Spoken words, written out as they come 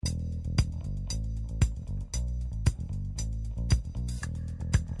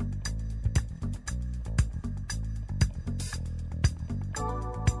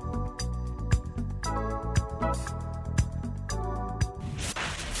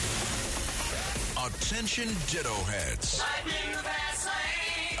Attention Ditto Heads.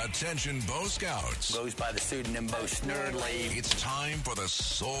 Attention Bo Scouts. Goes by the pseudonym Bo Snerdley. It's time for the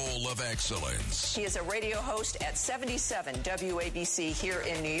Soul of Excellence. He is a radio host at 77 WABC here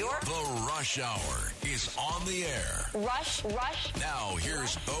in New York. The Rush Hour is on the air. Rush. Now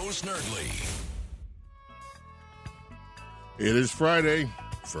here's Bo Snerdley. It is Friday,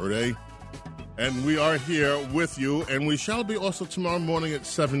 and we are here with you, and we shall be also tomorrow morning at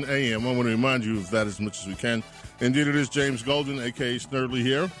 7 a.m. I want to remind you of that as much as we can. Indeed, it is James Golden, a.k.a. Snerdley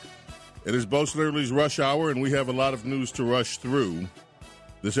here. It is Bo Snerdley's Rush Hour, and we have a lot of news to rush through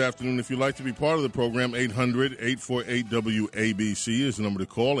this afternoon. If you'd like to be part of the program, 800-848-WABC is the number to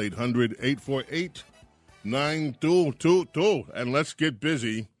call, 800-848-9222. And let's get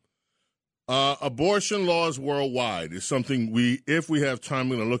busy. Abortion laws worldwide is something if we have time,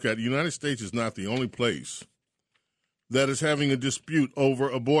 we're going to look at. The United States is not the only place that is having a dispute over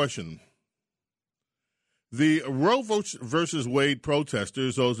abortion. The Roe versus Wade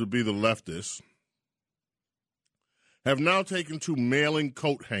protesters, those would be the leftists, have now taken to mailing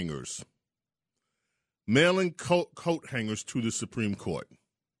coat hangers. Mailing coat hangers to the Supreme Court.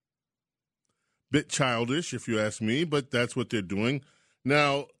 Bit childish, if you ask me, but that's what they're doing.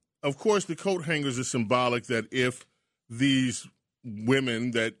 Now, of course, the coat hangers are symbolic that if these women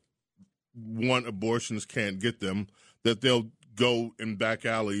that want abortions can't get them, that they'll go in back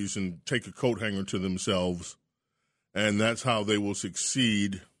alleys and take a coat hanger to themselves, and that's how they will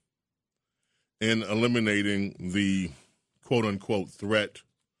succeed in eliminating the quote-unquote threat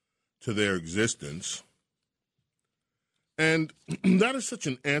to their existence. And that is such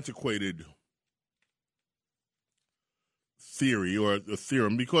an antiquated theory or a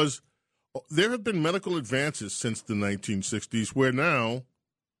theorem, because there have been medical advances since the 1960s where now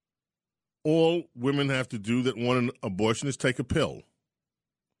all women have to do that want an abortion is take a pill.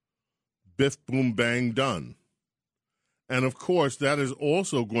 Biff, boom, bang, done. And, of course, that is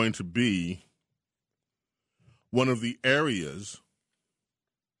also going to be one of the areas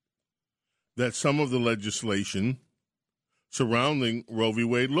that some of the legislation surrounding Roe v.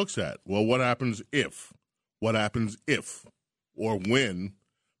 Wade looks at. Well, what happens if? What happens if or when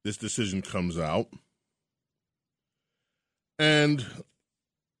this decision comes out? And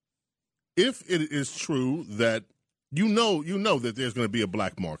if it is true that you know that there's going to be a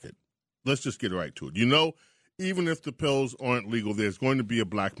black market, let's just get right to it. Even if the pills aren't legal, there's going to be a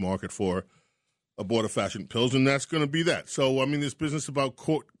black market for abortifacient pills, and that's going to be that. So, this business about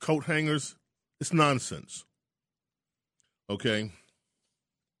coat hangers, it's nonsense. Okay?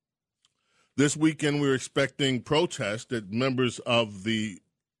 This weekend, we're expecting protests that members of the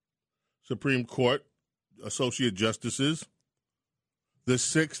Supreme Court, associate justices, the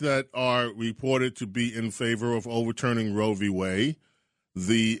 6 that are reported to be in favor of overturning Roe v. Wade,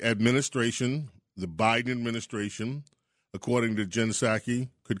 the administration, the Biden administration, according to Jen Psaki,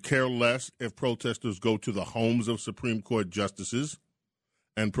 could care less if protesters go to the homes of Supreme Court justices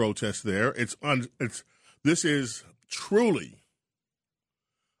and protest there. This is truly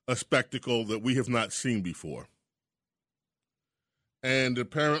a spectacle that we have not seen before. And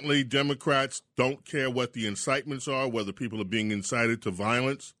apparently Democrats don't care what the incitements are, whether people are being incited to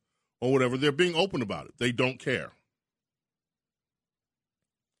violence or whatever. They're being open about it. They don't care.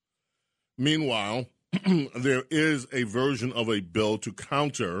 Meanwhile, there is a version of a bill to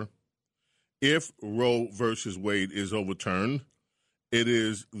counter if Roe versus Wade is overturned. It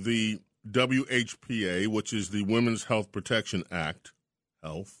is the WHPA, which is the Women's Health Protection Act.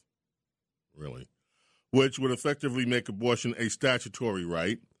 Health? Really? Which would effectively make abortion a statutory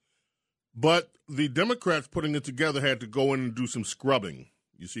right. But the Democrats putting it together had to go in and do some scrubbing.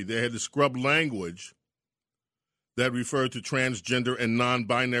 You see, they had to scrub language that referred to transgender and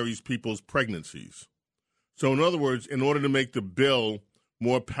non-binary people's pregnancies. So in other words, in order to make the bill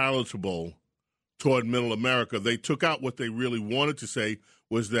more palatable toward middle America, they took out what they really wanted to say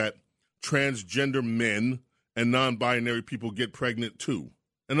was that transgender men and non-binary people get pregnant too.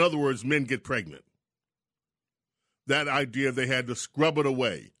 In other words, men get pregnant. That idea, they had to scrub it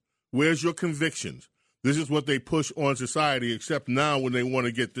away. Where's your convictions? This is what they push on society, except now when they want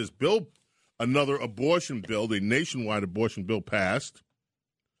to get this bill, another abortion bill, the nationwide abortion bill passed,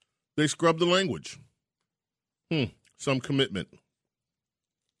 they scrub the language. Some commitment.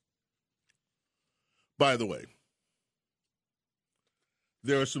 By the way,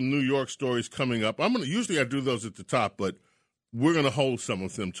 there are some New York stories coming up. Usually I do those at the top, but we're going to hold some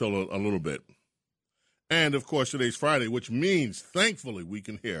of them till a little bit. And, of course, today's Friday, which means, thankfully, we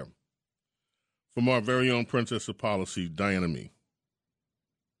can hear from our very own Princess of Policy, Diana Mee.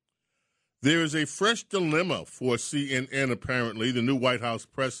 There is a fresh dilemma for CNN, apparently. The new White House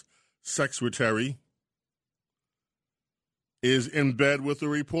press secretary is in bed with a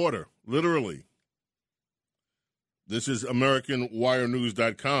reporter, literally. This is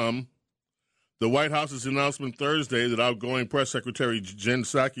AmericanWireNews.com. The White House's announcement Thursday that outgoing Press Secretary Jen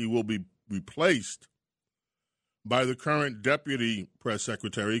Psaki will be replaced by the current Deputy Press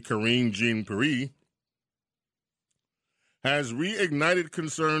Secretary, Karine Jean-Pierre, has reignited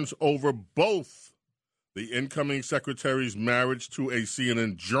concerns over both the incoming secretary's marriage to a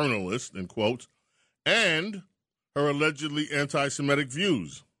CNN journalist, in quotes, and her allegedly anti-Semitic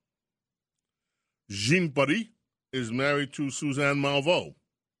views. Jean-Pierre is married to Suzanne Malveaux,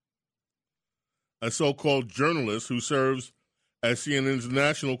 a so-called journalist who serves as CNN's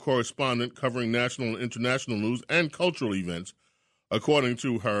national correspondent covering national and international news and cultural events, according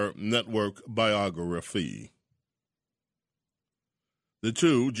to her network biography. The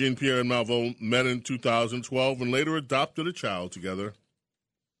two, Jean-Pierre and Malveaux, met in 2012 and later adopted a child together.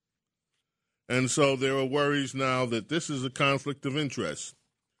 And so there are worries now that this is a conflict of interest.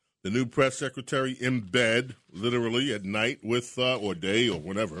 The new press secretary in bed, literally at night with, or day or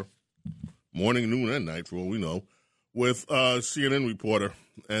whatever, morning, noon, and night, for all we know, with a CNN reporter.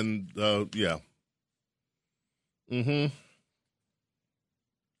 And, yeah.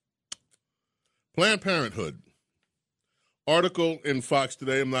 Planned Parenthood. Article in Fox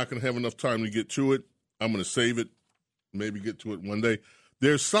today. I'm not going to have enough time to get to it. I'm going to save it, maybe get to it one day.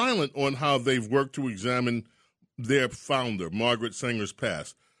 They're silent on how they've worked to examine their founder, Margaret Sanger's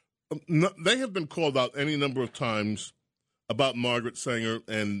past. They have been called out any number of times about Margaret Sanger,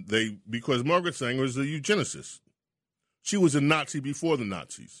 and because Margaret Sanger is a eugenicist. She was a Nazi before the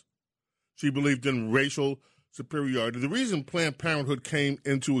Nazis. She believed in racial superiority. The reason Planned Parenthood came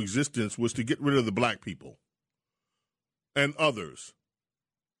into existence was to get rid of the black people and others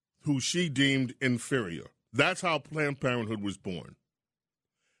who she deemed inferior. That's how Planned Parenthood was born.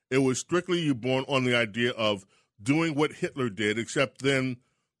 It was strictly you born on the idea of doing what Hitler did, except then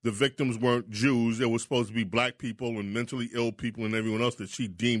the victims weren't Jews. They were supposed to be black people and mentally ill people and everyone else that she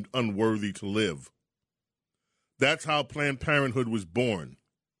deemed unworthy to live. That's how Planned Parenthood was born.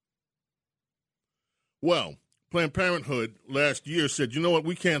 Well, Planned Parenthood last year said, you know what,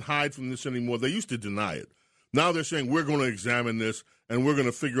 we can't hide from this anymore. They used to deny it. Now they're saying we're going to examine this and we're going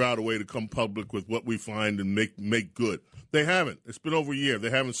to figure out a way to come public with what we find and make good. They haven't. It's been over a year. They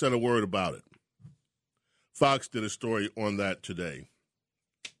haven't said a word about it. Fox did a story on that today.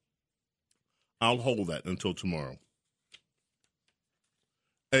 I'll hold that until tomorrow.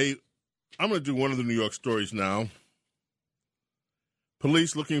 I'm going to do one of the New York stories now.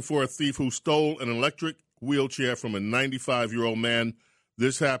 Police looking for a thief who stole an electric wheelchair from a 95-year-old man.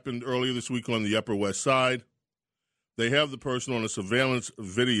 This happened earlier this week on the Upper West Side. They have the person on a surveillance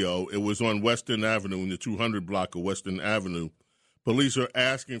video. It was on Western Avenue, in the 200 block of Western Avenue. Police are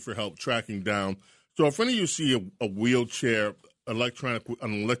asking for help tracking down. So if any of you see a wheelchair, an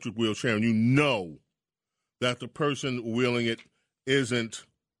electric wheelchair, and you know that the person wheeling it isn't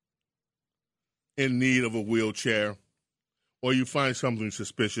in need of a wheelchair, or you find something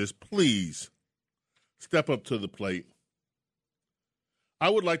suspicious, please step up to the plate. I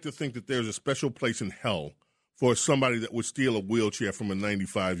would like to think that there's a special place in hell for somebody that would steal a wheelchair from a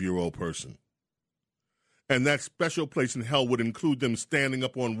 95-year-old person. And that special place in hell would include them standing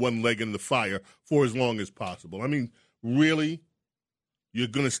up on one leg in the fire for as long as possible. I mean, really? You're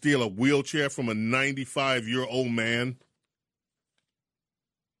going to steal a wheelchair from a 95-year-old man?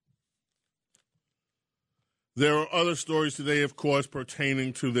 There are other stories today, of course,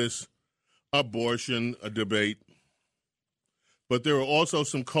 pertaining to this abortion debate. But there are also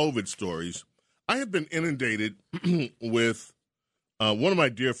some COVID stories. I have been inundated with one of my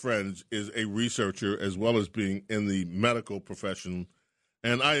dear friends is a researcher as well as being in the medical profession,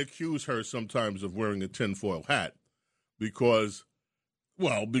 and I accuse her sometimes of wearing a tinfoil hat because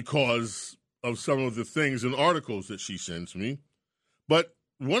of some of the things and articles that she sends me. But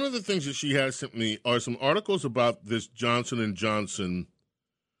one of the things that she has sent me are some articles about this Johnson & Johnson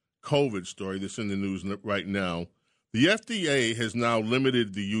COVID story that's in the news right now. The FDA has now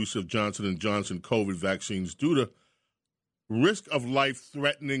limited the use of Johnson & Johnson COVID vaccines due to risk of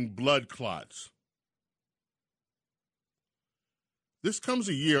life-threatening blood clots. This comes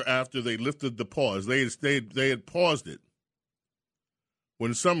a year after they lifted the pause. They had paused it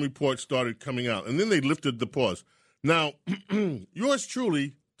when some reports started coming out, and then they lifted the pause. Now, yours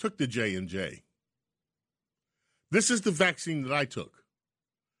truly took the J&J. This is the vaccine that I took.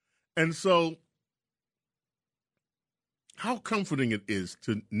 And so how comforting it is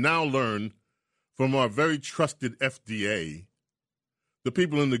to now learn from our very trusted FDA, the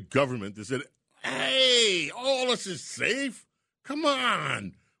people in the government that said, hey, all this is safe? Come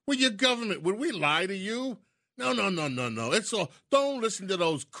on. We're your government. Would we lie to you? No. It's all. Don't listen to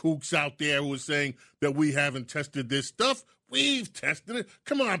those kooks out there who are saying that we haven't tested this stuff. We've tested it.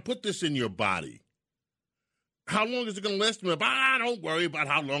 Come on, put this in your body. How long is it going to last? Don't worry about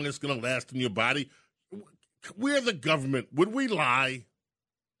how long it's going to last in your body. We're the government. Would we lie?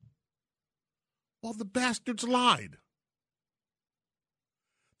 Well, the bastards lied.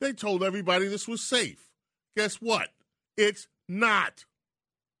 They told everybody this was safe. Guess what? It's not.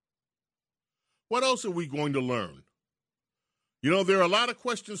 What else are we going to learn? You know, there are a lot of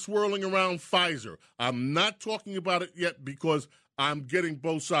questions swirling around Pfizer. I'm not talking about it yet because I'm getting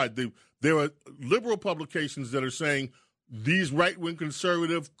both sides. There are liberal publications that are saying these right-wing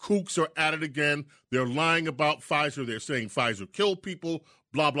conservative kooks are at it again. They're lying about Pfizer. They're saying Pfizer killed people,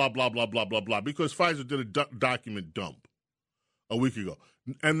 blah, blah, blah, blah, blah, blah, blah, because Pfizer did a document dump a week ago.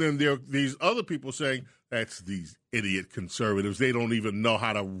 And then there are these other people saying, that's these idiot conservatives. They don't even know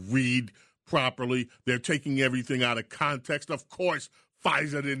how to read properly. They're taking everything out of context. Of course,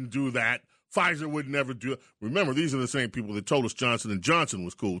 Pfizer didn't do that. Pfizer would never do it. Remember, these are the same people that told us Johnson & Johnson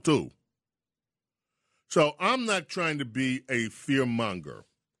was cool, too. So I'm not trying to be a fear monger.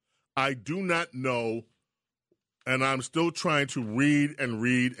 I do not know, and I'm still trying to read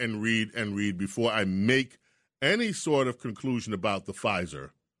before I make any sort of conclusion about the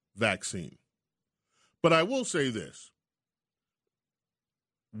Pfizer vaccine. But I will say this.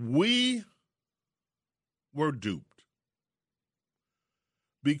 We were duped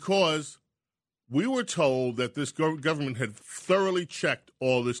because we were told that this government had thoroughly checked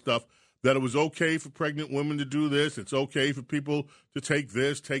all this stuff, that it was okay for pregnant women to do this, it's okay for people to take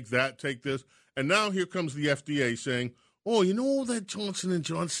this, take that, take this. And now here comes the FDA saying, oh, you know that Johnson &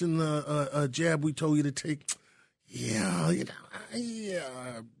 Johnson jab we told you to take? Yeah,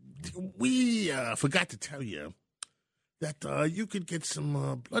 we forgot to tell you that you could get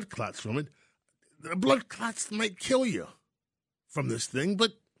some blood clots from it. The blood clots might kill you from this thing,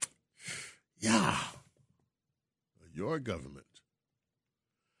 but yeah, your government.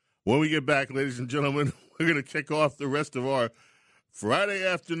 When we get back, ladies and gentlemen, we're going to kick off the rest of our Friday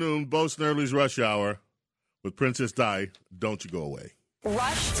afternoon Bo Snerdley's Rush Hour with Princess Di. Don't you go away.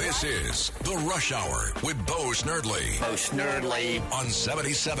 Rush. This is the Rush Hour with Bo Snerdley. Bo Snerdley. On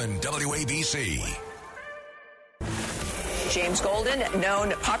 77 WABC. James Golden,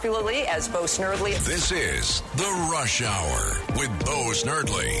 known popularly as Bo Snerdley. This is the Rush Hour with Bo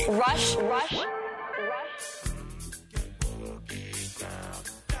Snerdley. Rush.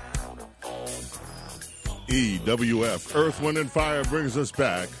 EWF, Earth, Wind, and Fire brings us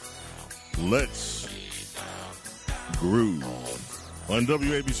back. Let's groove. On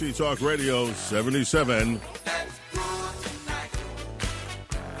WABC Talk Radio 77.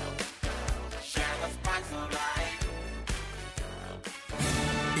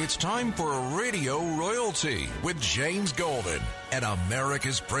 It's time for Radio Royalty with James Golden and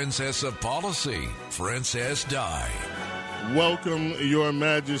America's Princess of Policy, Princess Di. Welcome, Your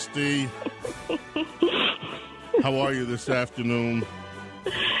Majesty. How are you this afternoon?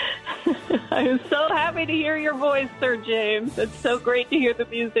 I'm so happy to hear your voice, Sir James. It's so great to hear the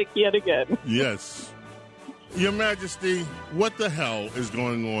music yet again. Yes. Your Majesty, what the hell is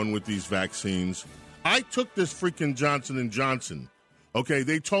going on with these vaccines? I took this freaking Johnson & Johnson. Okay,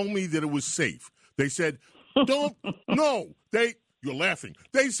 they told me that it was safe. They said, you're laughing.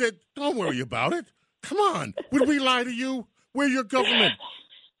 They said, don't worry about it. Come on. Would we lie to you? We're your government.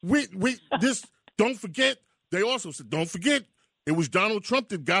 Don't forget. They also said, don't forget, it was Donald Trump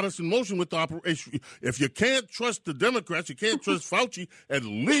that got us in motion with the operation. If you can't trust the Democrats, you can't trust Fauci, at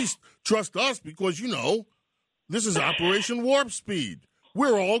least trust us because, this is Operation Warp Speed.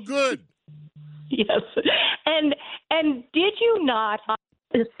 We're all good. Yes. And did you not have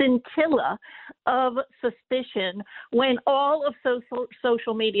a scintilla of suspicion when all of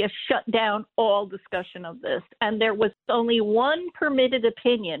social media shut down all discussion of this, and there was only one permitted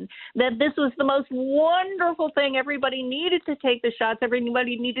opinion that this was the most wonderful thing? Everybody needed to take the shots.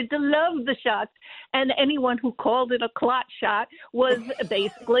 Everybody needed to love the shots. And anyone who called it a clot shot was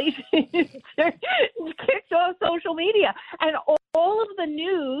basically kicked off social media. And all of the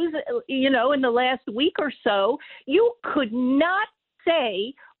news, in the last week or so, you could not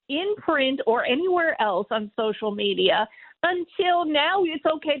say in print or anywhere else on social media until now it's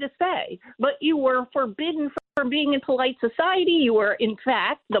okay to say. But you were forbidden from being in polite society. You were, in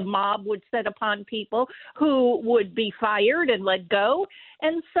fact, the mob would set upon people who would be fired and let go.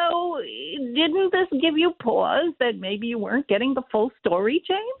 And so didn't this give you pause that maybe you weren't getting the full story,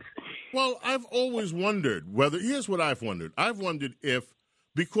 James? Well, I've always wondered here's what I've wondered. I've wondered if,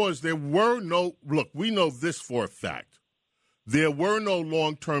 because there were look, we know this for a fact. there were no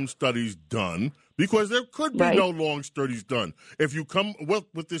long-term studies done because there could be no long studies done. If you come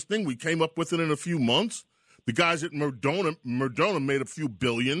with this thing, we came up with it in a few months. The guys at Moderna made a few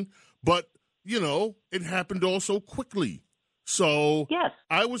billion, but, it happened all so quickly. So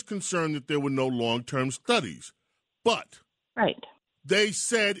I was concerned that there were no long-term studies. But they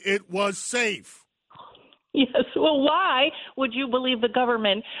said it was safe. Yes. Well, why would you believe the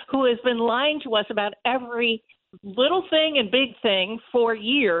government, who has been lying to us about every little thing and big thing for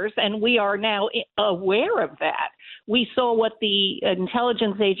years, and we are now aware of that? We saw what the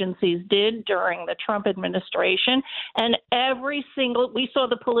intelligence agencies did during the Trump administration, and we saw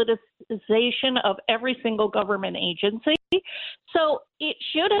the politicization of every single government agency. So it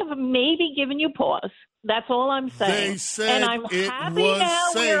should have maybe given you pause. That's all I'm saying. They said and I'm happy was now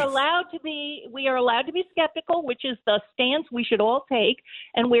safe. we are allowed to be skeptical, which is the stance we should all take,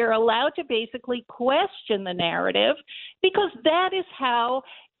 and we're allowed to basically question the narrative, because that is how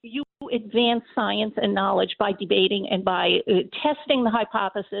you advance science and knowledge, by debating and by testing the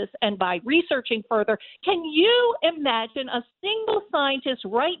hypothesis and by researching further. Can you imagine a single scientist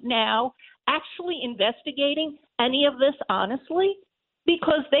right now actually investigating any of this honestly?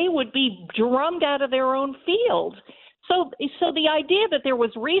 Because they would be drummed out of their own field. So the idea that there was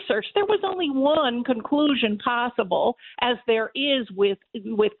research, there was only one conclusion possible, as there is with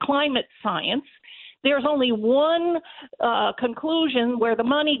climate science. There's only one conclusion where the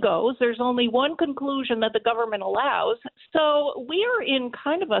money goes. There's only one conclusion that the government allows. So we are in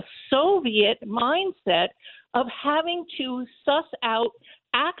kind of a Soviet mindset of having to suss out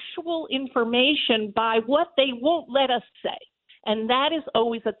actual information by what they won't let us say. And that is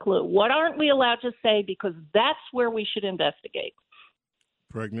always a clue. What aren't we allowed to say? Because that's where we should investigate.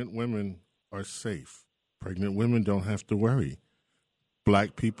 Pregnant women are safe. Pregnant women don't have to worry.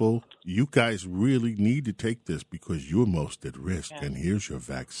 Black people, you guys really need to take this because you're most at risk. And here's your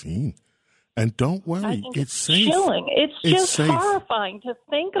vaccine. And don't worry, it's safe. Chilling. It's just safe. Horrifying to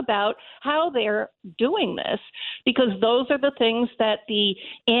think about how they're doing this, because those are the things that the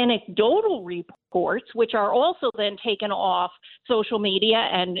anecdotal reports, which are also then taken off social media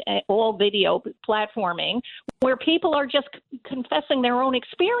and all video platforming, where people are just confessing their own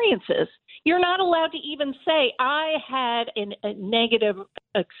experiences. You're not allowed to even say, I had a negative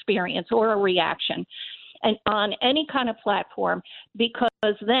experience or a reaction on any kind of platform, because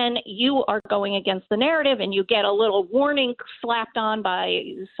then you are going against the narrative and you get a little warning slapped on by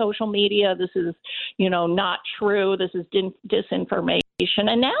social media. This is, not true. This is disinformation.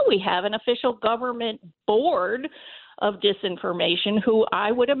 And now we have an official government board of disinformation, who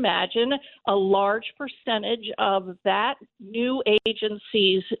I would imagine a large percentage of that new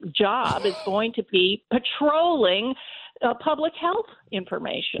agency's job is going to be patrolling public health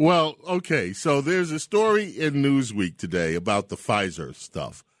information. Well, okay, so there's a story in Newsweek today about the Pfizer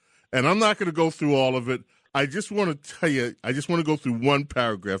stuff, and I'm not going to go through all of it. I just want to tell you, I just want to go through one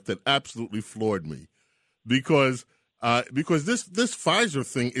paragraph that absolutely floored me, because this Pfizer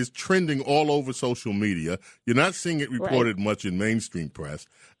thing is trending all over social media. You're not seeing it reported much in mainstream press,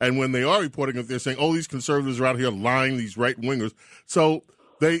 and when they are reporting it, they're saying, "Oh, these conservatives are out here lying, these right wingers." So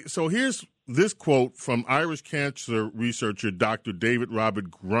here's this quote from Irish cancer researcher Dr. David Robert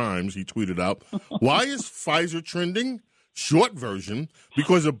Grimes. He tweeted out, "Why is Pfizer trending? Short version,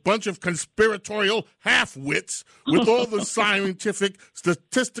 because a bunch of conspiratorial half-wits with all the scientific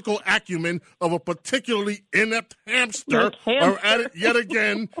statistical acumen of a particularly inept hamster are at it yet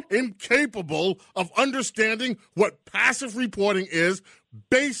again, incapable of understanding what passive reporting is,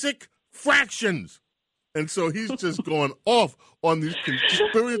 basic fractions." And so he's just going off on these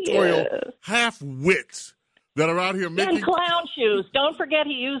conspiratorial half-wits that are out here making... And clown shoes. Don't forget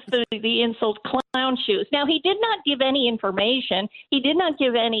he used the insult clown shoes. Now, he did not give any information. He did not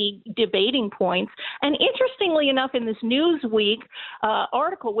give any debating points. And interestingly enough, in this Newsweek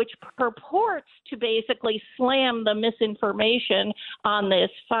article, which purports to basically slam the misinformation on this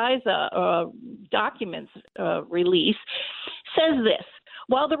Pfizer documents release, says this: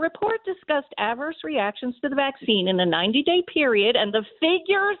 while the report discussed adverse reactions to the vaccine in a 90-day period, and the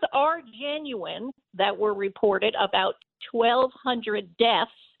figures are genuine that were reported, about 1,200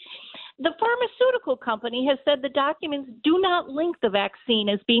 deaths, the pharmaceutical company has said the documents do not link the vaccine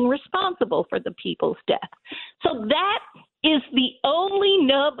as being responsible for the people's death. So that is the only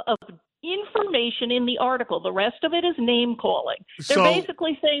nub of information in the article. The rest of it is name calling. They're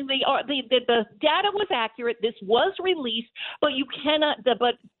basically saying the data was accurate. This was released, but you cannot.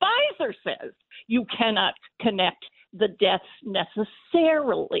 But Pfizer says you cannot connect the deaths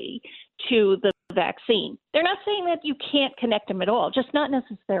necessarily to the vaccine. They're not saying that you can't connect them at all, just not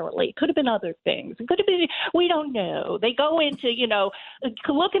necessarily. It could have been other things. It could have been, we don't know. They go into,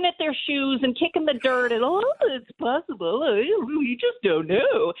 looking at their shoes and kicking the dirt and, it's possible. You just don't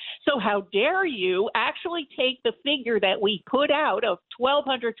know. So how dare you actually take the figure that we put out of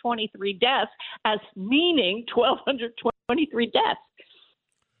 1,223 deaths as meaning 1,223 deaths?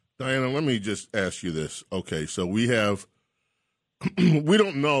 Diana, let me just ask you this. Okay, so we don't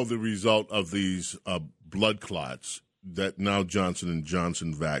know the result of these blood clots that now Johnson &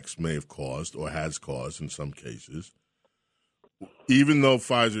 Johnson vax may have caused or has caused in some cases. Even though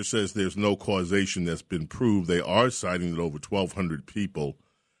Pfizer says there's no causation that's been proved, they are citing that over 1,200 people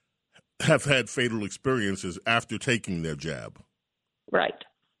have had fatal experiences after taking their jab. Right.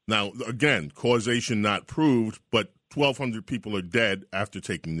 Now, again, causation not proved, but 1,200 people are dead after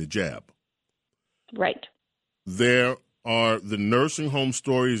taking the jab. Right. There are the nursing home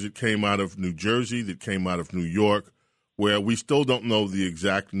stories that came out of New Jersey, that came out of New York, where we still don't know the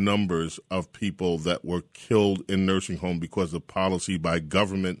exact numbers of people that were killed in nursing home because of policy by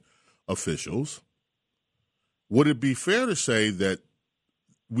government officials. Would it be fair to say that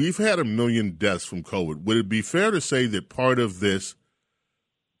we've had 1 million deaths from COVID? Would it be fair to say that part of this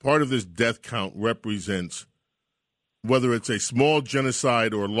death count represents, whether it's a small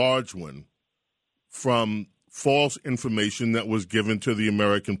genocide or a large one, from false information that was given to the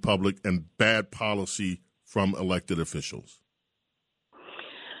American public and bad policy from elected officials?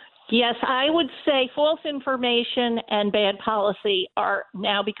 Yes, I would say false information and bad policy are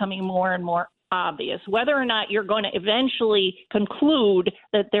now becoming more and more obvious. Whether or not you're going to eventually conclude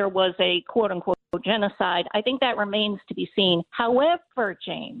that there was a quote-unquote genocide, I think that remains to be seen. However, Sir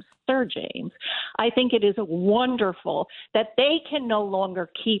James, I think it is wonderful that they can no longer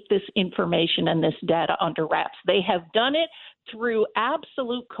keep this information and this data under wraps. They have done it through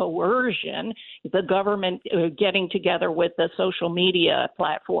absolute coercion, the government getting together with the social media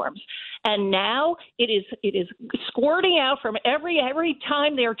platforms. And now it is squirting out from every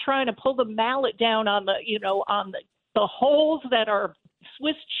time they're trying to pull the mallet down on the holes that are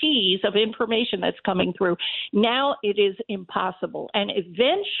Swiss cheese of information that's coming through. Now it is impossible. And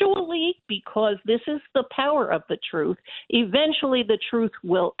eventually, because this is the power of the truth, eventually the truth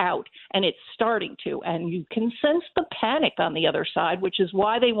will out. And it's starting to. And you can sense the panic on the other side, which is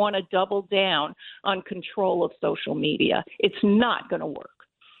why they want to double down on control of social media. It's not going to work.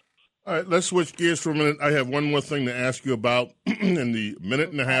 All right, let's switch gears for a minute. I have one more thing to ask you about in the minute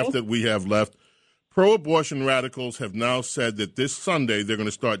and a half that we have left. Pro-abortion radicals have now said that this Sunday they're going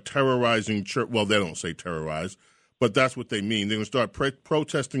to start terrorizing church. Well, they don't say terrorize, but that's what they mean. They're going to start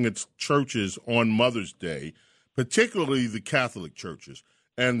protesting at churches on Mother's Day, particularly the Catholic churches.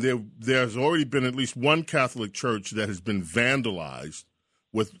 And there's already been at least one Catholic church that has been vandalized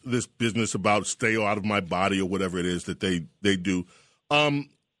with this business about stay out of my body or whatever it is that they do.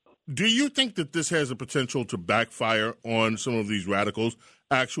 Do you think that this has a potential to backfire on some of these radicals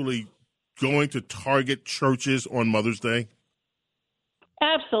actually going to target churches on Mother's Day?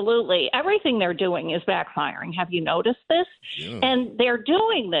 Absolutely. Everything they're doing is backfiring. Have you noticed this? Yeah. And they're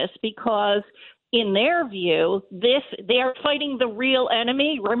doing this because, in their view, they're fighting the real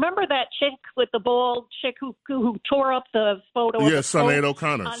enemy. Remember that chick with the bald chick who tore up the photo? Yes, Sinead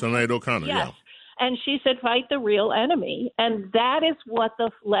O'Connor. Sinead O'Connor, yes. Yeah. And she said, fight the real enemy. And that is what the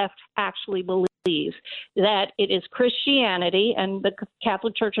left actually believes, that it is Christianity and the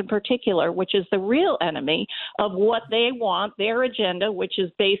Catholic Church in particular, which is the real enemy of what they want, their agenda, which is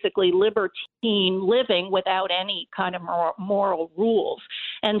basically libertine living without any kind of moral rules.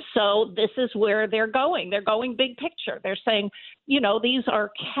 And so this is where they're going. They're going big picture. They're saying, these are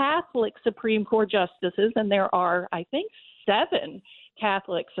Catholic Supreme Court justices, and there are, I think, 7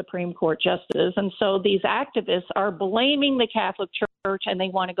 Catholic Supreme Court justices. And so these activists are blaming the Catholic Church, and they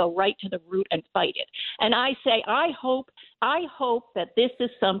want to go right to the root and fight it. And I say, I hope that this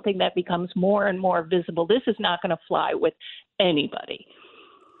is something that becomes more and more visible. This is not going to fly with anybody.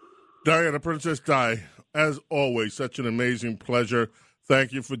 Diana Princess Di, as always, such an amazing pleasure.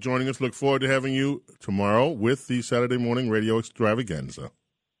 Thank you for joining us. Look forward to having you tomorrow with the Saturday Morning Radio Extravaganza.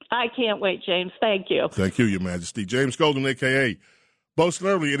 I can't wait, James. Thank you. Thank you, Your Majesty. James Golden, a.k.a. Bo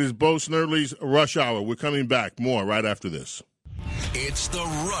Snerdley. It is Bo Snerdley's Rush Hour. We're coming back. More right after this. It's the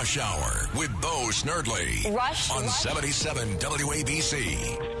Rush Hour with Bo Snerdley. Rush on 77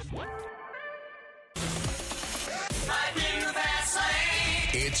 WABC.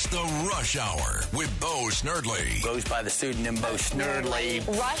 It's the Rush Hour with Bo Snerdley. Goes by the pseudonym Bo Snerdley.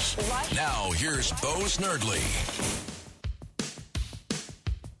 Rush. Now here's Bo Snerdley.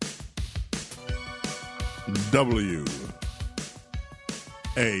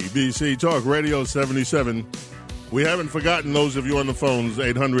 ABC Talk Radio 77. We haven't forgotten those of you on the phones,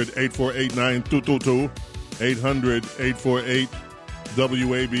 800-848-9222,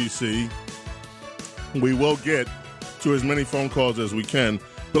 800-848-WABC. We will get to as many phone calls as we can,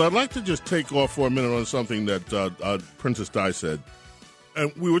 but I'd like to just take off for a minute on something that Princess Di said.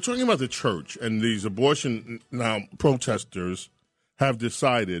 And we were talking about the church, and these abortion now protesters have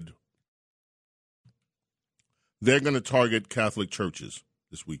decided they're going to target Catholic churches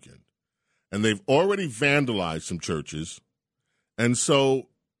this weekend. And they've already vandalized some churches. And so,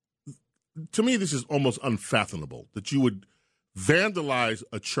 to me, this is almost unfathomable that you would vandalize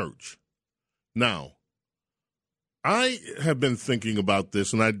a church. Now, I have been thinking about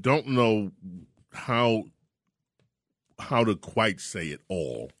this, and I don't know how to quite say it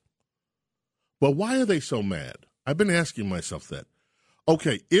all. But why are they so mad? I've been asking myself that.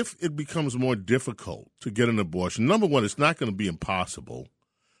 Okay, if it becomes more difficult to get an abortion, number one, it's not going to be impossible.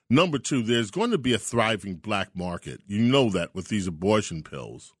 Number two, there's going to be a thriving black market. You know that with these abortion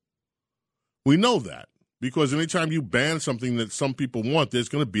pills. We know that because anytime you ban something that some people want, there's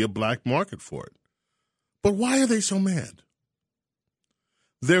going to be a black market for it. But why are they so mad?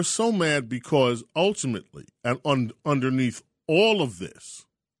 They're so mad because ultimately, and underneath all of this,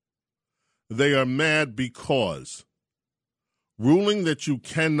 they are mad because ruling that you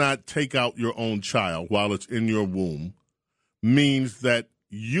cannot take out your own child while it's in your womb means that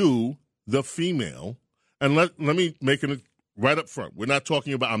you, the female, and let me make it right up front. I'm not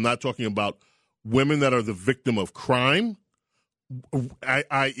talking about women that are the victim of crime,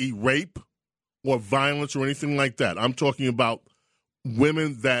 i.e. rape or violence or anything like that. I'm talking about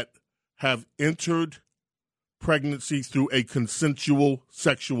women that have entered pregnancy through a consensual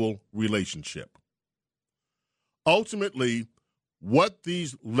sexual relationship. Ultimately, what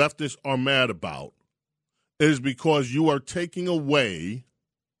these leftists are mad about is because you are taking away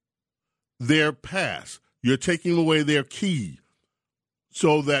their pass. You're taking away their key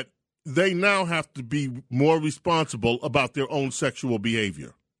so that they now have to be more responsible about their own sexual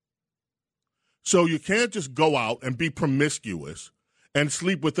behavior. So you can't just go out and be promiscuous and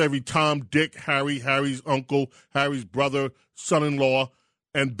sleep with every Tom, Dick, Harry, Harry's uncle, Harry's brother, son-in-law,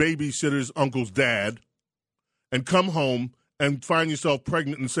 and babysitter's uncle's dad, and come home and find yourself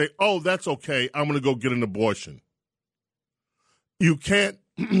pregnant and say, oh, that's okay, I'm going to go get an abortion. You can't,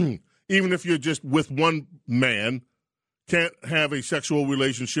 even if you're just with one man, can't have a sexual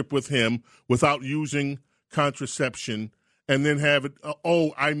relationship with him without using contraception and then have it,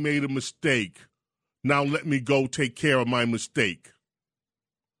 oh, I made a mistake. Now let me go take care of my mistake.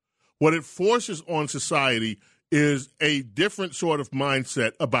 What it forces on society is a different sort of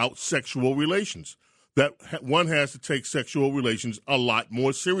mindset about sexual relations, that one has to take sexual relations a lot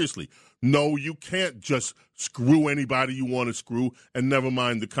more seriously. No, you can't just screw anybody you want to screw and never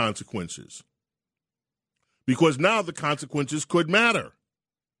mind the consequences. Because now the consequences could matter.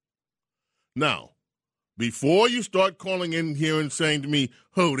 Now, before you start calling in here and saying to me,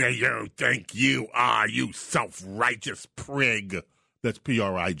 who do you think you are, you self-righteous prig? That's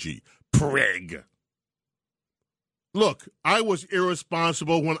P-R-I-G, prig. Look, I was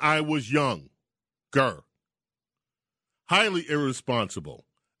irresponsible when I was young. Highly irresponsible.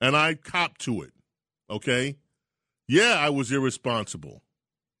 And I copped to it, okay? Yeah, I was irresponsible.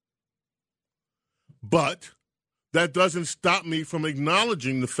 But that doesn't stop me from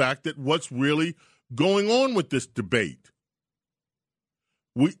acknowledging the fact that what's really going on with this debate.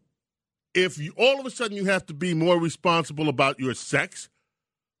 All of a sudden you have to be more responsible about your sex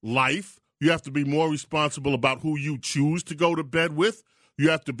life, you have to be more responsible about who you choose to go to bed with, you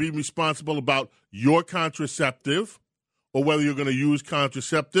have to be responsible about your contraceptive or whether you're going to use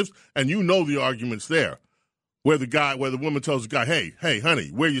contraceptives, and you know the arguments there, where the woman tells the guy, hey,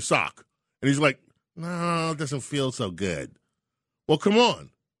 honey, wear your sock. And he's like, no, it doesn't feel so good. Well, come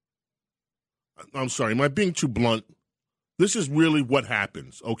on. I'm sorry, am I being too blunt? This is really what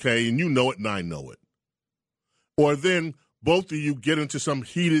happens, okay? And you know it and I know it. Or then both of you get into some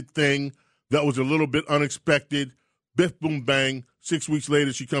heated thing that was a little bit unexpected. Biff, boom, bang. 6 weeks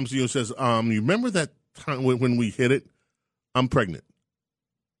later, she comes to you and says, you remember that time when we hit it? I'm pregnant.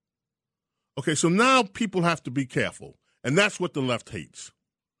 Okay, so now people have to be careful. And that's what the left hates.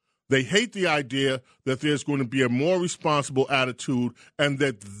 They hate the idea that there's going to be a more responsible attitude and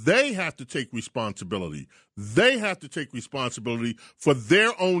that they have to take responsibility. They have to take responsibility for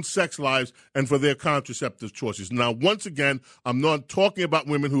their own sex lives and for their contraceptive choices. Now, once again, I'm not talking about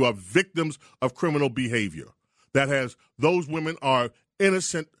women who are victims of criminal behavior. Those women are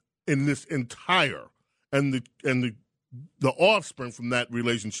innocent in this entire, and the offspring from that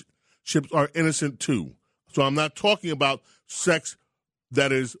relationship are innocent too. So I'm not talking about sex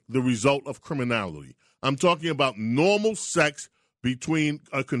that is the result of criminality. I'm talking about normal sex between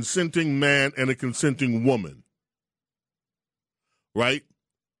a consenting man and a consenting woman. Right?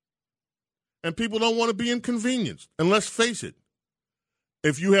 And people don't want to be inconvenienced. And let's face it,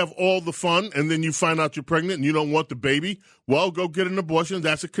 if you have all the fun and then you find out you're pregnant and you don't want the baby, well, go get an abortion.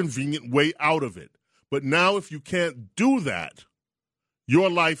 That's a convenient way out of it. But now if you can't do that, your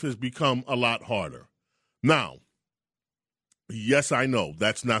life has become a lot harder. Now, yes, I know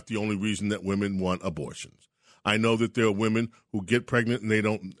that's not the only reason that women want abortions. I know that there are women who get pregnant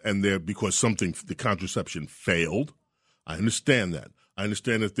and they're because the contraception failed. I understand that. I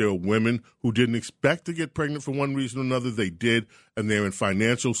understand that there are women who didn't expect to get pregnant for one reason or another. They did, and they're in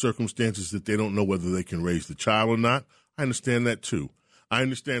financial circumstances that they don't know whether they can raise the child or not. I understand that too. I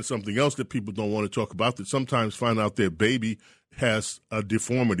understand something else that people don't want to talk about, that sometimes find out their baby has a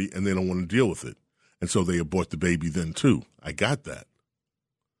deformity and they don't want to deal with it. And so they abort the baby then too. I got that.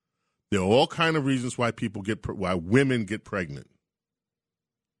 There are all kinds of reasons why why women get pregnant.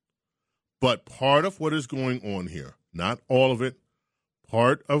 But part of what is going on here, not all of it,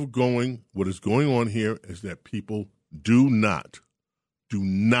 part of what is going on here is that people do not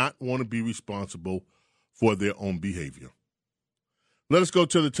want to be responsible for their own behavior. Let us go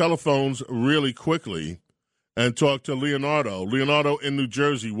to the telephones really quickly and talk to Leonardo. Leonardo in New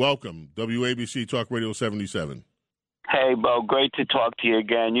Jersey, welcome. WABC Talk Radio 77. Hey, Bo, great to talk to you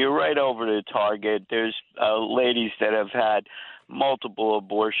again. You're right over the target. There's ladies that have had multiple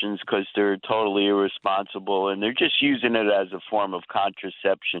abortions because they're totally irresponsible, and they're just using it as a form of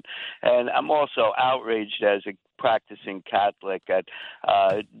contraception. And I'm also outraged as a practicing Catholic at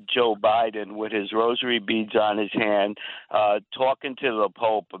Joe Biden with his rosary beads on his hand, talking to the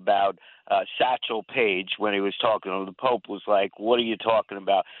Pope about Satchel Paige when he was talking to him. The Pope was like, "What are you talking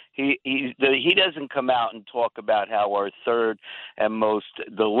about?" He doesn't come out and talk about how our third and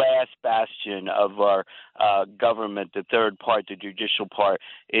the last bastion of our government, the third part, the judicial part,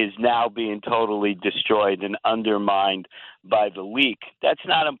 is now being totally destroyed and undermined by the leak. That's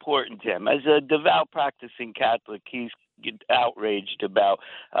not important to him. As a devout practicing Catholic, he's outraged about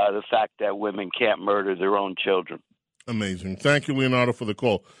the fact that women can't murder their own children. Amazing. Thank you, Leonardo, for the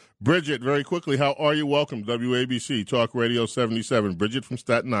call. Bridget, very quickly, how are you? Welcome, WABC Talk Radio 77. Bridget from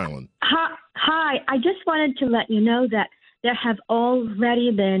Staten Island. Hi. I just wanted to let you know that there have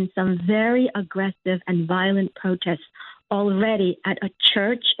already been some very aggressive and violent protests already at a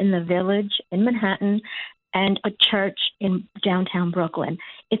church in the Village in Manhattan and a church in downtown Brooklyn.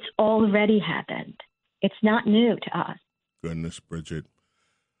 It's already happened. It's not new to us. Goodness, Bridget.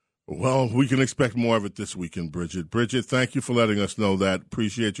 Well, we can expect more of it this weekend, Bridget. Bridget, thank you for letting us know that.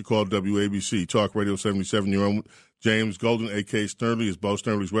 Appreciate your call, WABC Talk Radio 77. Your own James Golden, a.k.a. Snerdley, is Bo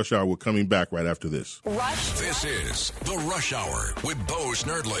Snerdley's Rush Hour. We're coming back right after this. This is the Rush Hour with Bo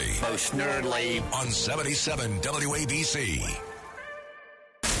Snerdley. Bo Snerdley. On 77 WABC.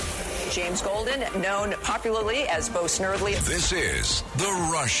 James Golden, known popularly as Bo Snerdley. This is the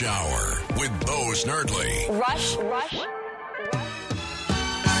Rush Hour with Bo Snerdley. Rush.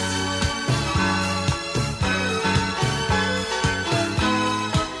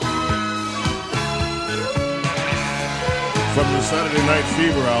 From the Saturday Night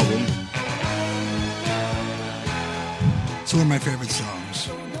Fever album. It's one of my favorite songs.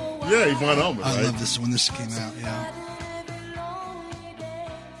 Yeah, Yvonne Elliman, I right? love this when this came out, yeah.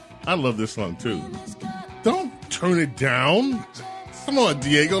 I love this song, too. Don't turn it down. Come on,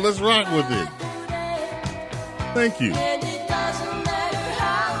 Diego, let's rock with it. Thank you. Friday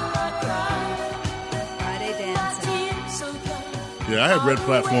dancing. Yeah, I had red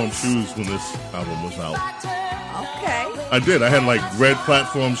platform shoes when this album was out. Okay. I did. I had like red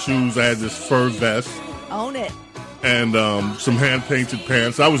platform shoes. I had this fur vest. Own it. And some hand-painted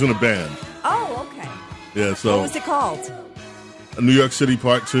pants. I was in a band. Oh, okay. Yeah, so. What was it called? New York City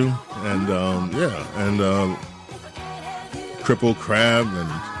Part 2. And, Cripple Crab and,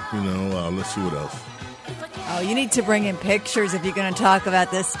 let's see what else. Oh, you need to bring in pictures if you're going to talk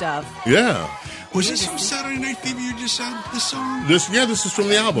about this stuff. Yeah. Was this from Saturday Night Fever you just said, this song? This is from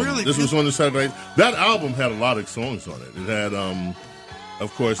the album. Really? This was on the Saturday Night. That album had a lot of songs on it. It had,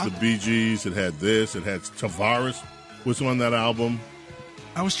 of course, the Bee Gees. It had this. It had Tavares was on that album.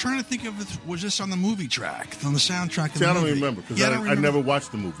 I was trying to think of it. Was this on the movie track, on the soundtrack of See, the I don't movie? remember because Yeah, I never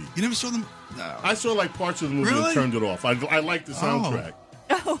watched the movie. You never saw them? No. I saw like parts of the movie Really? and turned it off. I liked the soundtrack.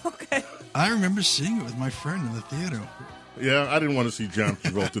 Oh, okay. I remember seeing it with my friend in the theater. Yeah, I didn't want to see John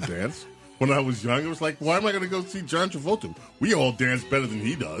Travolta dance. When I was young, it was like, why am I going to go see John Travolta? We all dance better than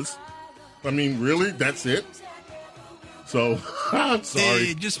he does. I mean, really? That's it? So, I'm sorry.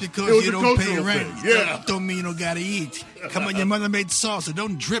 Hey, just because It was you a don't pay cultural rent, thing, yeah. don't mean you don't gotta eat. Come on, your mother made salsa.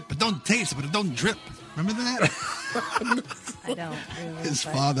 Don't drip. It don't taste, but it don't drip. Remember that? I don't really. His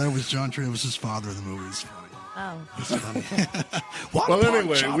father, that was John Travolta. It was his father in the movie. It's funny. Oh. It's funny. Well,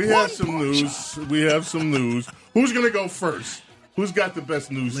 anyway, we have some news. We have some news. Who's going to go first? Who's got the best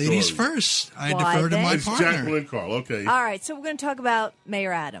news Ladies story? first. I Why defer to then? my It's partner. Jacqueline Carl. Okay. All right, so we're going to talk about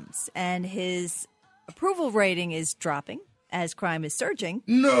Mayor Adams, and his approval rating is dropping as crime is surging.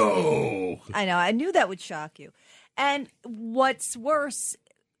 No. I know. I knew that would shock you. And what's worse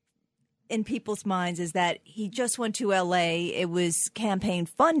in people's minds is that he just went to L.A. It was campaign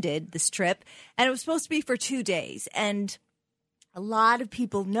funded, this trip, and it was supposed to be for 2 days. And a lot of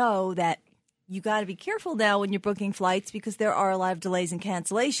people know that you got to be careful now when you're booking flights because there are a lot of delays and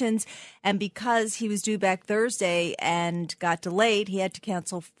cancellations. And because he was due back Thursday and got delayed, he had to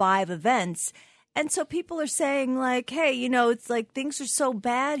cancel 5 events. And so people are saying, like, hey, you know, it's like things are so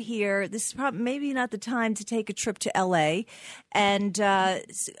bad here. This is probably maybe not the time to take a trip to L.A. And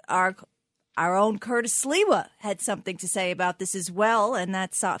our own Curtis Sliwa had something to say about this as well, and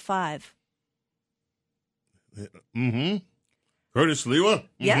that's SOT 5. Mm-hmm. Curtis Sliwa? Mm-hmm.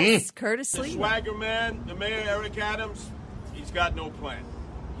 Yes, Curtis The Sliwa. swagger man, the mayor, Eric Adams, he's got no plan.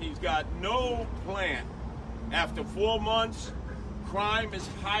 He's got no plan. After 4 months, crime is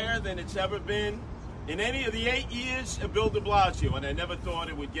higher than it's ever been in any of the 8 years of Bill de Blasio, and I never thought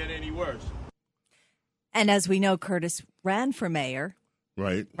it would get any worse. And as we know, Curtis ran for mayor.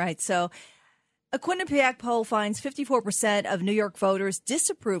 Right. Right. So a Quinnipiac poll finds 54% of New York voters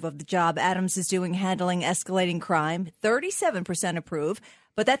disapprove of the job Adams is doing handling escalating crime. 37% approve,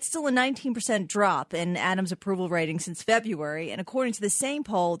 but that's still a 19% drop in Adams' approval rating since February. And according to the same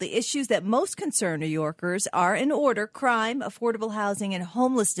poll, the issues that most concern New Yorkers are in order: crime, affordable housing, and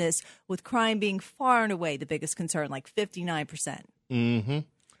homelessness, with crime being far and away the biggest concern, like 59%. Mm-hmm.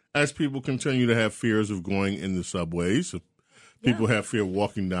 As people continue to have fears of going in the subways, people have fear of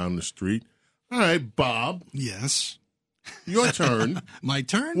walking down the street. All right, Bob. Yes. Your turn. My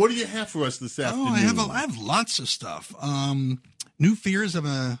turn? What do you have for us this afternoon? I have lots of stuff. New fears of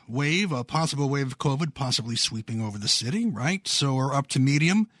a possible wave of COVID possibly sweeping over the city, right? So we're up to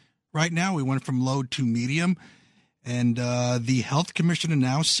medium right now. We went from low to medium. And the health commissioner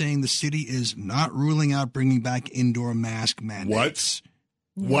now saying the city is not ruling out bringing back indoor mask mandates.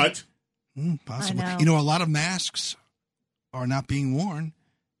 What? Possibly. I know. You know, a lot of masks are not being worn.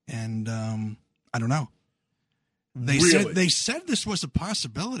 And I don't know. They said this was a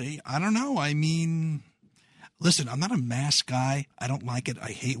possibility. I don't know. I mean, listen, I'm not a mask guy. I don't like it. I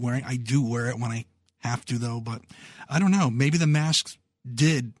hate wearing. I do wear it when I have to, though. But I don't know. Maybe the masks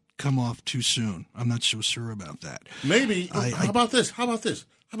did come off too soon. I'm not so sure about that. Maybe. How about this?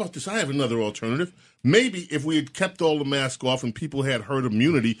 I have another alternative. Maybe if we had kept all the masks off and people had herd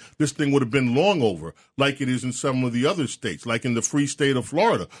immunity, this thing would have been long over, like it is in some of the other states, like in the free state of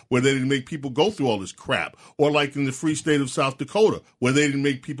Florida, where they didn't make people go through all this crap, or like in the free state of South Dakota, where they didn't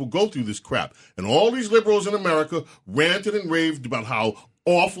make people go through this crap. And all these liberals in America ranted and raved about how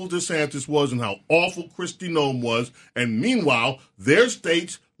awful DeSantis was and how awful Kristi Noem was. And meanwhile, their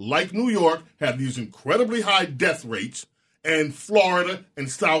states, like New York, had these incredibly high death rates, and Florida and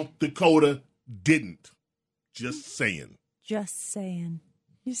South Dakota didn't. Just saying. Just saying.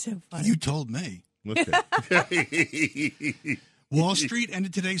 You're so funny. You told me. Okay. Wall Street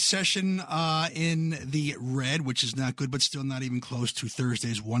ended today's session in the red, which is not good, but still not even close to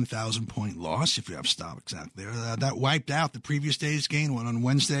Thursday's 1,000-point loss, if you have stocks out there. That wiped out the previous day's gain on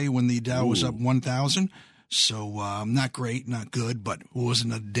Wednesday when the Dow was up 1,000. So not great, not good, but it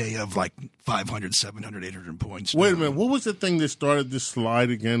wasn't a day of like 500, 700, 800 points. Wait a minute. What was the thing that started this slide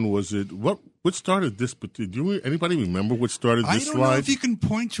again? Was it what started this? But anybody remember what started this slide? I don't know if you can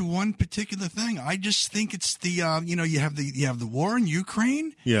point to one particular thing. I just think it's the you have the war in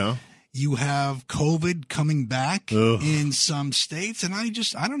Ukraine. Yeah. You have COVID coming back in some states, and I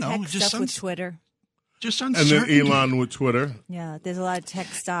don't know. Tech just stuff with Twitter. Just and uncertainty. then Elon with Twitter. Yeah, there's a lot of tech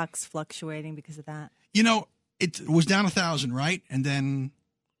stocks fluctuating because of that. You know, it was down 1,000, right? And then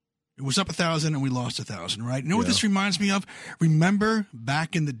it was up 1,000 and we lost 1,000, right? You know what this reminds me of? Remember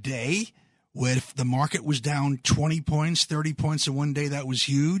back in the day when the market was down 20 points, 30 points in one day? That was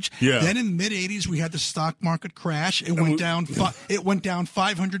huge. Yeah. Then in the mid-'80s, we had the stock market crash. It went down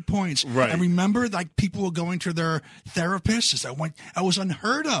 500 points. Right. And remember, like, people were going to their therapists. That was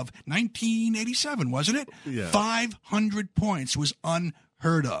unheard of. 1987, wasn't it? Yeah. 500 points was unheard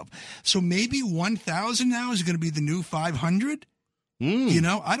of. So maybe 1,000 now is going to be the new 500. You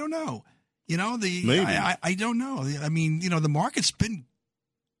know, I don't know. You know, I don't know. I mean, you know, the market's been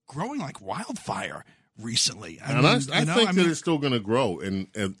growing like wildfire recently. I think that it's still going to grow. And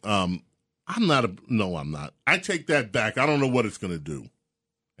I'm not. I take that back. I don't know what it's going to do.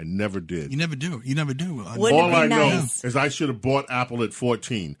 I never did. You never do. All I know is I should have bought Apple at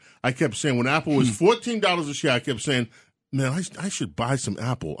 14. I kept saying when Apple was $14 a share, I kept saying, man, I should buy some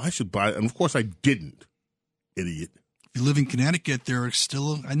Apple. I should buy it. And, of course, I didn't. Idiot. If you live in Connecticut, there are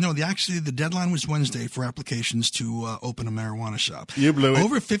still – I know the deadline was Wednesday for applications to open a marijuana shop. You blew it.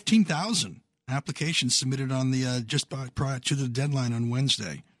 Over 15,000 applications submitted on the just prior to the deadline on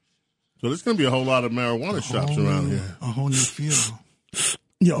Wednesday. So there's going to be a whole lot of marijuana shops around here. A whole new field.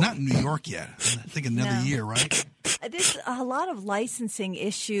 Not in New York yet. I think another year, right? There's a lot of licensing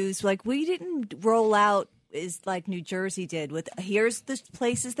issues. Like we didn't roll out is like New Jersey did with here's the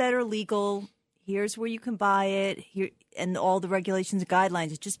places that are legal. Here's where you can buy it, here, and all the regulations and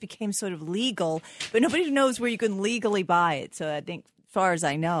guidelines. It just became sort of legal, but nobody knows where you can legally buy it. So I think, as far as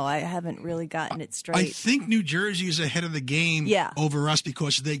I know, I haven't really gotten it straight. I think New Jersey is ahead of the game over us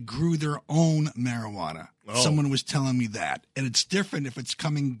because they grew their own marijuana. Oh. Someone was telling me that. And it's different if it's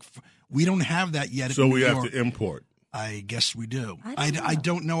coming – we don't have that yet. So we have to import. I guess we do. I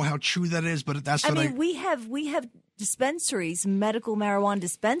don't know how true that is, but that's what we have dispensaries, medical marijuana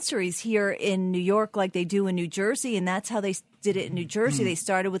dispensaries here in New York like they do in New Jersey, and that's how they did it in New Jersey. They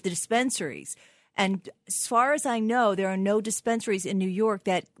started with the dispensaries. And as far as I know, there are no dispensaries in New York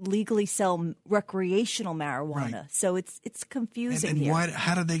that legally sell recreational marijuana. Right. So it's confusing here.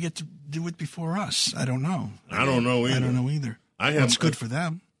 How did they get to do it before us? I don't know. I don't know either. It's good for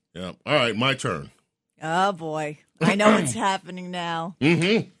them. Yeah. All right, my turn. Oh, boy. I know what's happening now.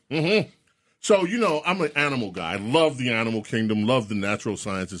 So, I'm an animal guy. I love the animal kingdom, love the natural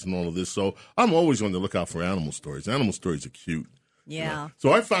sciences and all of this. So I'm always on the lookout for animal stories. Animal stories are cute. Yeah.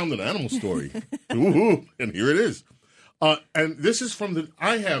 So I found an animal story. Ooh, and here it is. And this is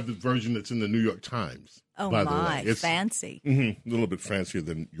I have the version that's in the New York Times. Oh, by my. The way. It's fancy. A little bit fancier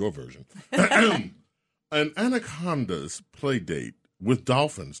than your version. An anaconda's play date with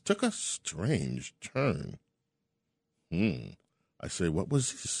dolphins took a strange turn. I say, what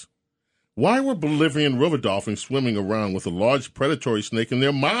was this? Why were Bolivian river dolphins swimming around with a large predatory snake in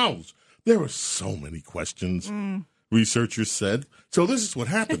their mouths? There were so many questions, researchers said. So this is what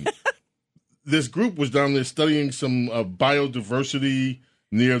happened. This group was down there studying some biodiversity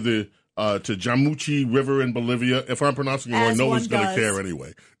near the Tamuchi River in Bolivia. If I'm pronouncing it wrong, no one's going to care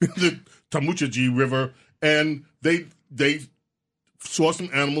anyway. The Tamuchi River. And they saw some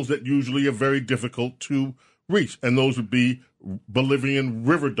animals that usually are very difficult to reach, and those would be Bolivian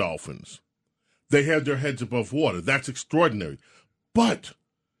river dolphins. They had their heads above water. That's extraordinary. But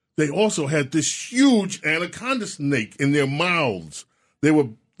they also had this huge anaconda snake in their mouths. They were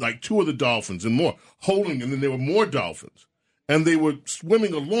like two of the dolphins and more holding, and then there were more dolphins. And they were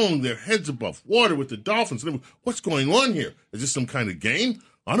swimming along, their heads above water with the dolphins. And what's going on here? Is this some kind of game?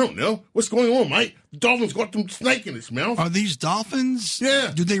 I don't know. What's going on, Mike? The dolphin's got some snake in its mouth. Are these dolphins?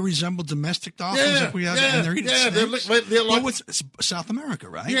 Yeah. Do they resemble domestic dolphins? Yeah, like we have, and they're eating snakes? They're like, it's South America,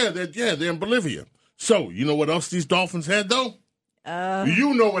 right? Yeah, they're in Bolivia. So, you know what else these dolphins had, though?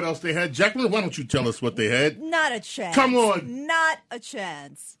 You know what else they had. Jacqueline, why don't you tell us what they had? Not a chance. Come on. Not a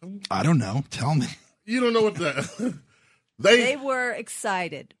chance. I don't know. Tell me. You don't know what the... They were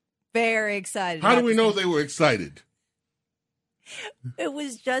excited. Very excited. How do we know they were excited? It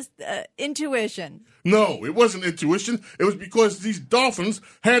was just intuition. No, it wasn't intuition. It was because these dolphins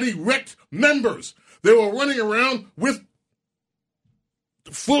had erect members. They were running around with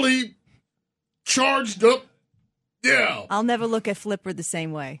fully charged up. Yeah. I'll never look at Flipper the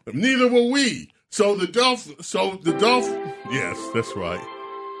same way. Neither will we. So the dolphin. Yes, that's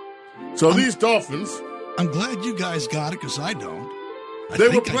right. So these dolphins. I'm glad you guys got it because I don't. They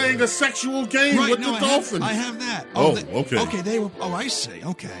were playing a sexual game with the dolphins. I have that. Okay. Okay, they were. Oh, I see.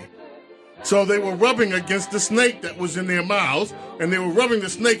 Okay. So they were rubbing against the snake that was in their mouths, and they were rubbing the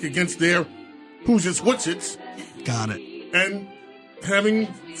snake against their who's-its. Got it. And having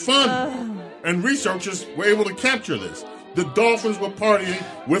fun. And researchers were able to capture this. The dolphins were partying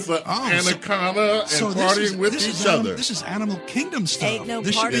with an anaconda and partying with each other. This is Animal Kingdom stuff. Ain't no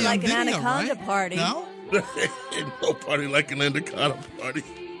party like an anaconda party. No? Ain't no party like an anaconda party.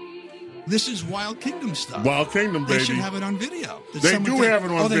 This is Wild Kingdom stuff. Wild Kingdom, baby. They should have it on video. They do have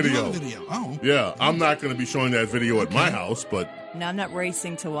it on video. They do have video. Oh. Yeah, I'm not going to be showing that video at my house, but... No, I'm not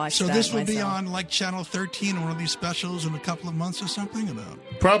racing to watch that. So this will be on like Channel 13 or one of these specials in a couple of months or something?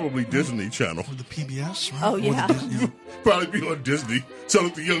 Probably Disney Channel. Or the PBS, right? Oh, yeah. Probably be on Disney so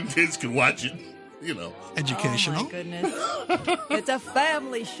that the young kids can watch it. Educational. Oh, my goodness. It's a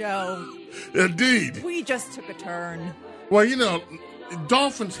family show. Indeed. We just took a turn. Well,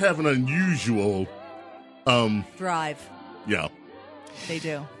 dolphins have an unusual Drive. Yeah. They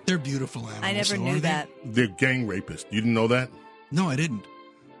do. They're beautiful animals. I never knew that. They're gang rapists. You didn't know that? No, I didn't.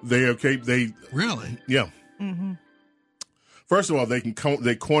 They Really? Yeah. Mm-hmm. First of all,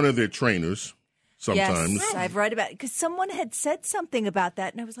 they corner their trainers sometimes. Yes, I've read about it because someone had said something about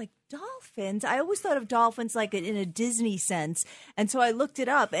that, and I was like, dolphins? I always thought of dolphins like in a Disney sense, and so I looked it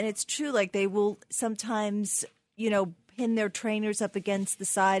up, and it's true. Like they will sometimes, pin their trainers up against the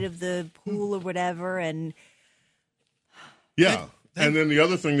side of the pool or whatever, and yeah. And then the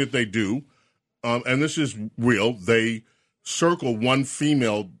other thing that they do, and this is real, they circle one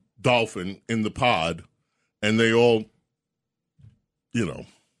female dolphin in the pod, and they all, I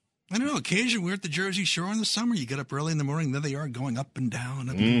don't know. Occasionally, we're at the Jersey Shore in the summer. You get up early in the morning, there they are going up and down.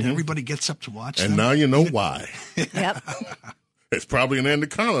 And everybody gets up to watch them. And now you know why. Yep. It's probably an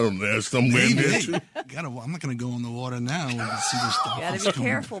anaconda there somewhere in there, too. I'm not going to go in the water now and see this stuff. You got to be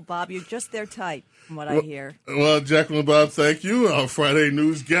careful, Bob. You're just their type, from what I hear. Well, Jacqueline, Bob, thank you. Our Friday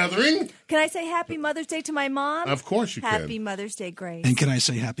news gathering. Can I say Happy Mother's Day to my mom? Of course you can. Happy Mother's Day, Grace. And can I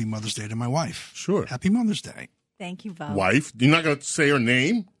say Happy Mother's Day to my wife? Sure. Happy Mother's Day. Thank you, Bob. Wife? You're not going to say her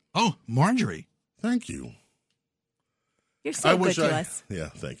name? Oh, Marjorie. Thank you. You're so good to us. Yeah,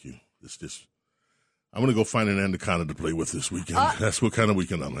 thank you. I'm going to go find an anaconda to play with this weekend. That's what kind of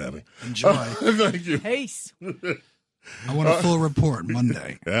weekend I'm having. Enjoy. Thank you. Peace. I want a full report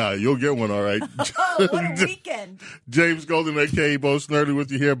Monday. Yeah, you'll get one, all right. Oh, what a weekend. James Golden, a.k.a. Bo Snerdley, with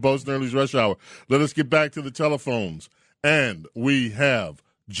you here, Bo Snerdley's Rush Hour. Let us get back to the telephones. And we have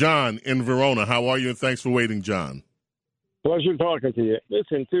John in Verona. How are you? And thanks for waiting, John. Pleasure talking to you.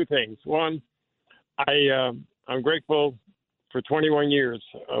 Listen, two things. One, I'm grateful for 21 years.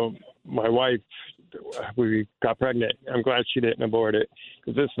 My wife, we got pregnant. I'm glad she didn't abort it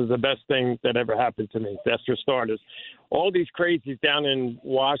because this is the best thing that ever happened to me. That's for starters. All these crazies down in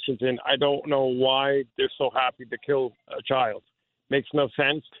Washington, I don't know why they're so happy to kill a child. Makes no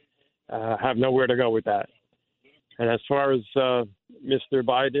sense. Have nowhere to go with that. And as far as Mr.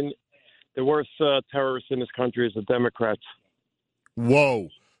 Biden, the worst terrorist in this country is the Democrats. Whoa.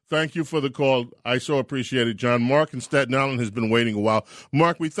 Thank you for the call. I so appreciate it, John. Mark in Staten Island has been waiting a while.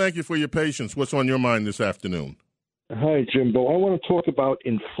 Mark, we thank you for your patience. What's on your mind this afternoon? Hi, Jimbo. I want to talk about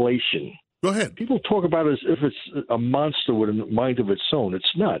inflation. Go ahead. People talk about it as if it's a monster with a mind of its own.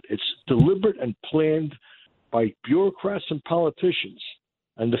 It's not. It's deliberate and planned by bureaucrats and politicians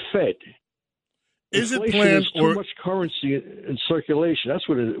and the Fed. Is inflation it planned is too much currency in circulation? That's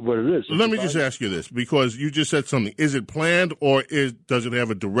what it is. Let me just ask you this, because you just said something. Is it planned, or does it have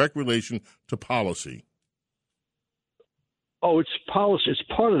a direct relation to policy? Oh, it's policy. It's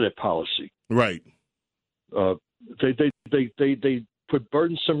part of their policy. Right. They put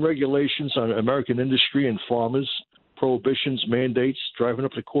burdensome regulations on American industry and farmers, prohibitions, mandates, driving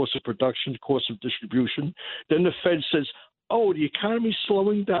up the cost of production, cost of distribution. Then the Fed says, oh, the economy's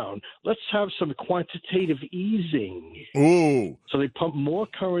slowing down. Let's have some quantitative easing. Ooh. So they pump more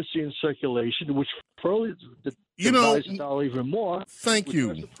currency in circulation, which further divides the dollar even more. Thank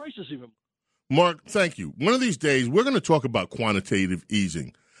you. The prices even Mark, thank you. One of these days, we're going to talk about quantitative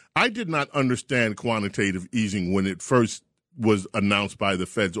easing. I did not understand quantitative easing when it first was announced by the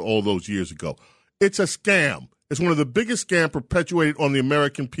Feds all those years ago. It's a scam. It's one of the biggest scams perpetuated on the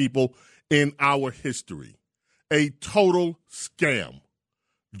American people in our history. A total scam.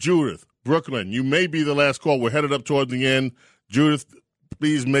 Judith, Brooklyn, you may be the last call. We're headed up toward the end. Judith,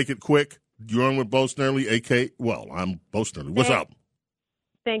 please make it quick. You're on with Bo Snerdley, I'm Bo Snerdley. What's up?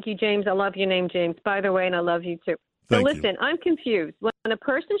 Thank you, James. I love your name, James, by the way, and I love you too. So listen, I'm confused. When a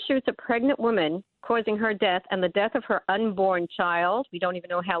person shoots a pregnant woman, causing her death and the death of her unborn child, we don't even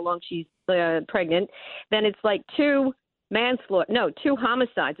know how long she's pregnant, then it's like two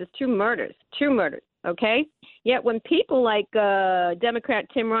homicides. It's two murders, okay? Yet when people like Democrat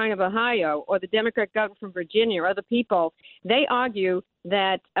Tim Ryan of Ohio or the Democrat governor from Virginia or other people, they argue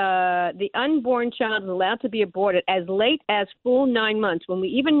that the unborn child is allowed to be aborted as late as full 9 months, when we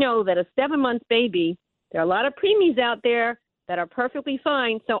even know that a 7-month baby, there are a lot of preemies out there that are perfectly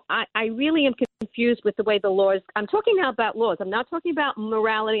fine. So I really am confused with the way the laws – I'm talking now about laws. I'm not talking about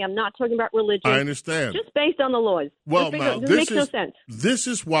morality. I'm not talking about religion. I understand. Just based on the laws. Well, now, this makes no sense. This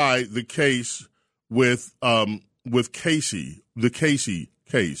is why the case with Casey, the Casey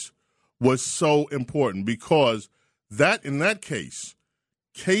case, was so important, because in that case,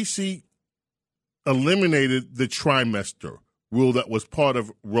 Casey eliminated the trimester rule that was part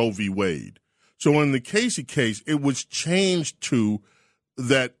of Roe v. Wade. So in the Casey case, it was changed to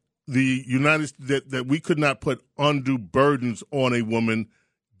that that we could not put undue burdens on a woman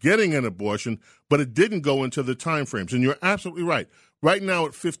getting an abortion, but it didn't go into the time frames. And you're absolutely right. Right now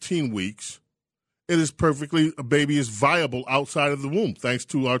at 15 weeks, it is perfectly, a baby is viable outside of the womb thanks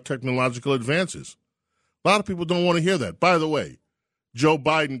to our technological advances. A lot of people don't want to hear that. By the way, Joe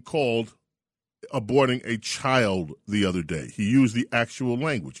Biden called aborting a child the other day. He used the actual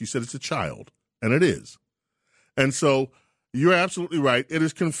language. He said it's a child, and it is. And so you're absolutely right. It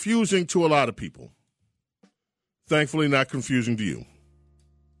is confusing to a lot of people. Thankfully, not confusing to you.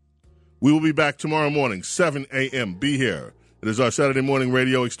 We will be back tomorrow morning, 7 a.m. Be here. It is our Saturday morning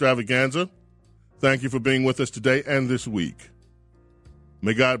radio extravaganza. Thank you for being with us today and this week.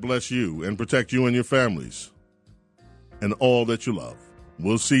 May God bless you and protect you and your families and all that you love.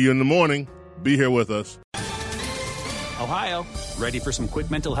 We'll see you in the morning. Be here with us. Ohio, ready for some quick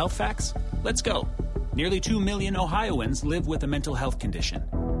mental health facts? Let's go. Nearly 2 million Ohioans live with a mental health condition.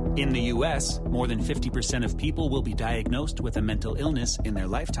 In the U.S., more than 50% of people will be diagnosed with a mental illness in their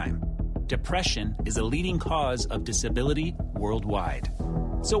lifetime. Depression is a leading cause of disability worldwide.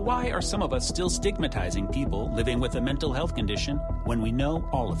 So why are some of us still stigmatizing people living with a mental health condition when we know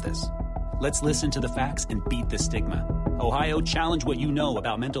all of this? Let's listen to the facts and beat the stigma. Ohio, challenge what you know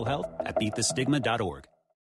about mental health at beatthestigma.org.